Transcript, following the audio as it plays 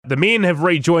the men have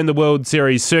rejoined the World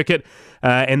Series circuit,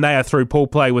 and they are through pool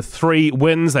play with 3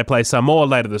 wins. They play Samoa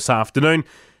later this afternoon.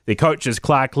 Their coach is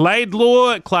Clark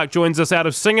Laidlaw. Clark joins us out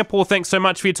of Singapore. Thanks so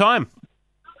much for your time.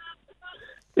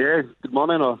 Yeah, good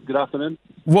morning or good afternoon.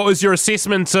 What was your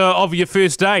assessment of your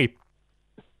first day?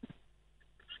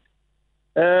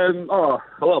 A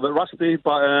little bit rusty,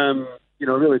 but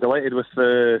really delighted with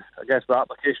the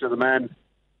application of the men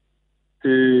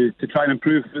to try and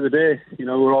improve through the day.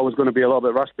 We're always going to be a little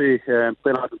bit rusty.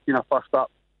 Playing Argentina first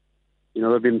up,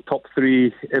 they've been top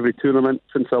 3 every tournament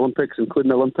since the Olympics, including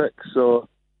the Olympics. So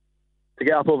to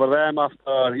get up over them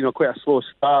after quite a slow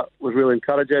start was really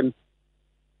encouraging.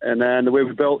 And then the way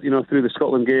we built, through the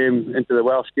Scotland game into the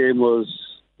Welsh game was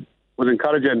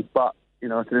encouraging. But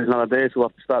today's another day, so we'll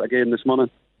have to start again this morning.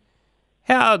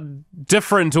 How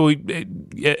different, or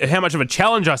how much of a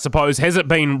challenge, I suppose, has it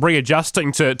been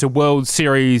readjusting to World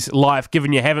Series life,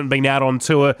 given you haven't been out on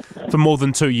tour for more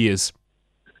than 2 years?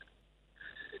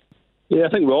 Yeah, I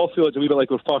think we all feel it's a wee bit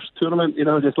like our first tournament.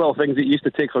 Just little things that you used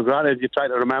to take for granted. You try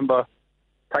to remember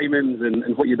timings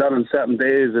and what you've done on certain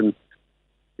days, and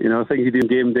things you do on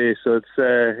game day. So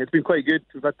it's been quite good.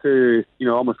 We've had to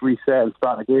almost reset and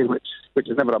start again, which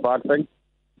is never a bad thing.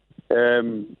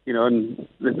 And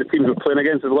the teams we're playing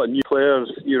against, there's a lot of new players,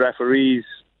 new referees,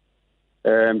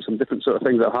 some different sort of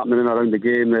things that are happening in and around the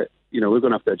game that we're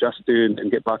going to have to adjust to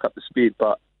and get back up to speed.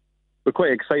 But we're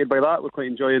quite excited by that. We're quite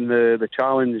enjoying the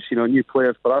challenge. New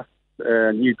players for us,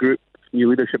 new group, new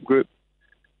leadership group,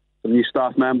 some new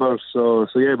staff members. So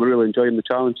yeah, we're really enjoying the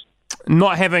challenge.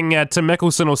 Not having Tim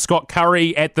Mickelson or Scott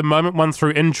Curry at the moment, one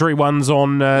through injury, one's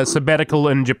on sabbatical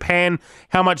in Japan.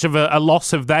 How much of a loss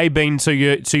have they been to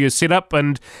your setup,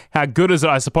 and how good is it,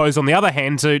 I suppose, on the other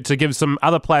hand, to give some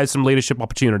other players some leadership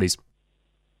opportunities?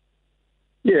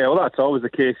 Yeah, well, that's always the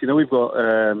case. We've got,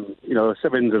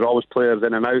 Sevens are always players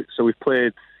in and out, so we've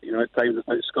played, at times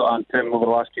without Scott and Tim over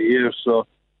the last few years. So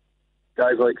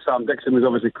guys like Sam Dixon was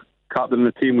obviously captain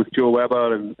of the team with Joe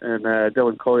Webber and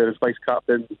Dylan Collier as vice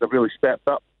captain. They've really stepped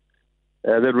up.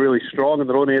 They're really strong in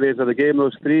their own areas of the game,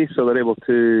 those 3, so they're able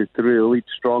to really lead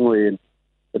strongly, and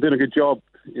they're doing a good job.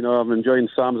 I'm enjoying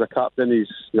Sam as a captain. He's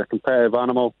a competitive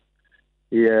animal.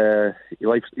 He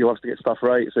loves to get stuff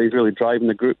right, so he's really driving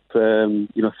the group through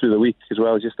the week as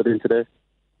well as yesterday and today.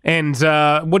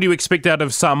 And what do you expect out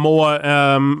of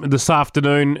Samoa this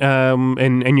afternoon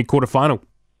in your quarter-final?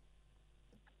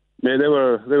 Yeah, they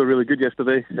were really good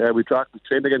yesterday. We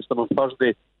trained against them on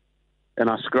Thursday in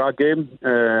our Scrag game,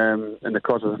 and it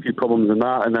caused us a few problems in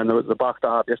that. And then the back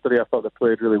that yesterday, I thought they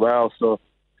played really well. So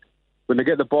when they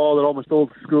get the ball, they're almost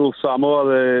old school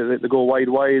Samoa. They go wide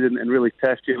and really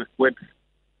test you with width.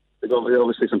 They've got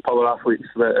obviously some power athletes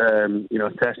that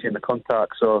test you in the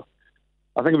contact. So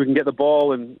I think if we can get the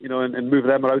ball and move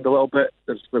them around a little bit,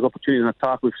 there's opportunity in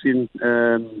attack. We've seen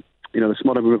this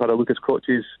morning we've had a look as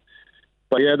coaches.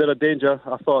 But yeah, they're a danger.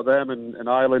 I thought them and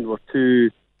Ireland were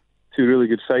two really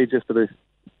good sides yesterday.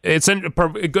 It's on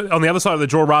the other side of the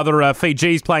draw, rather.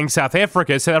 Fiji's playing South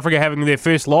Africa. South Africa having their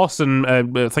first loss in I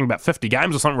think about 50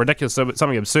 games or something ridiculous,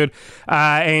 something absurd.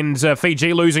 And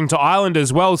Fiji losing to Ireland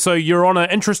as well. So you're on an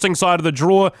interesting side of the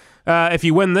draw. If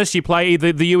you win this, you play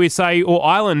either the USA or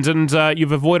Ireland, and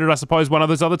you've avoided, I suppose, one of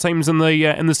those other teams in the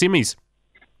semis.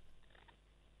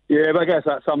 Yeah, but I guess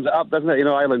that sums it up, doesn't it?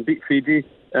 Ireland beat Fiji,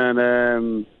 and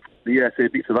the USA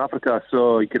beat South Africa,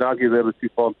 so you could argue they're the 2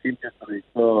 form teams yesterday.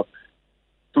 So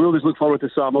we'll just look forward to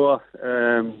Samoa.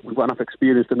 We've got enough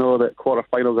experience to know that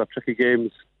quarterfinals are tricky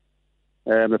games.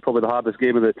 They're probably the hardest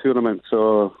game of the tournament,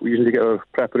 so we usually get our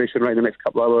preparation right in the next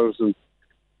couple of hours and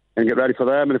get ready for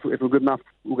them. And if we're good enough,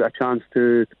 we'll get a chance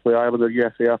to play Ireland or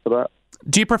USA after that.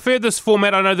 Do you prefer this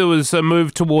format? I know there was a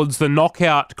move towards the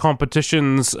knockout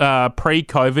competitions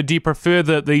pre-COVID. Do you prefer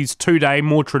these 2-day,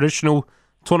 more traditional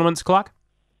tournaments, Clark?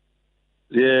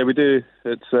 Yeah, we do.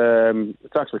 It's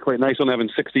actually quite nice only having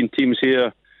 16 teams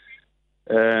here.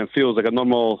 Feels like a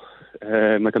normal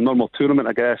tournament,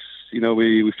 I guess.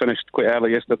 We finished quite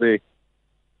early yesterday.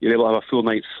 You're able to have a full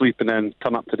night's sleep and then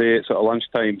turn up today at sort of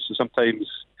lunchtime. So sometimes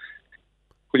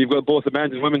when you've got both the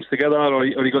men's and women's together, or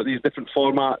you've got these different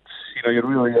formats, you're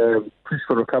really pushed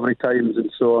for recovery times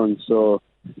and so on. So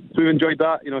we've enjoyed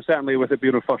that. Certainly with it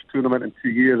being our first tournament in 2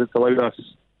 years, it's allowed us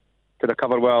to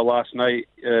recover well last night,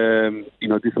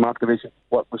 do some activation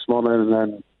work this morning, and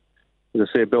then, as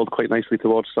I say, build quite nicely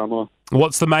towards Samoa.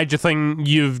 What's the major thing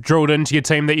you've drilled into your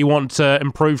team that you want to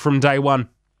improve from day one?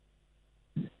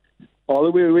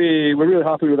 Oh, we're really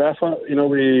happy with the effort. We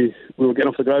were getting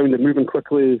off the ground and moving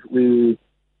quickly. We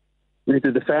need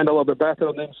to defend a little bit better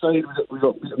on the inside. We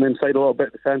got on the inside a little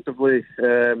bit defensively,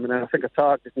 and then I think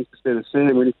attack just needs to stay the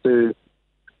same. We need to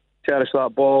cherish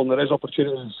that ball, and there is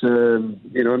opportunities, and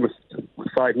with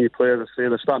 5 new players, I say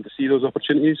they're starting to see those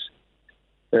opportunities.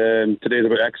 Today's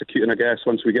about executing, I guess,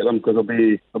 once we get them, because there'll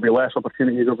be less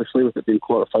opportunities, obviously, with it being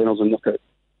quarterfinals and knockout.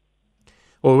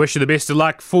 Well, we wish you the best of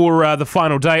luck for the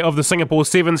final day of the Singapore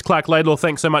Sevens. Clark Laidlaw,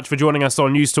 thanks so much for joining us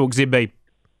on News Talk ZB.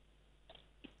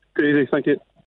 Crazy, thank you.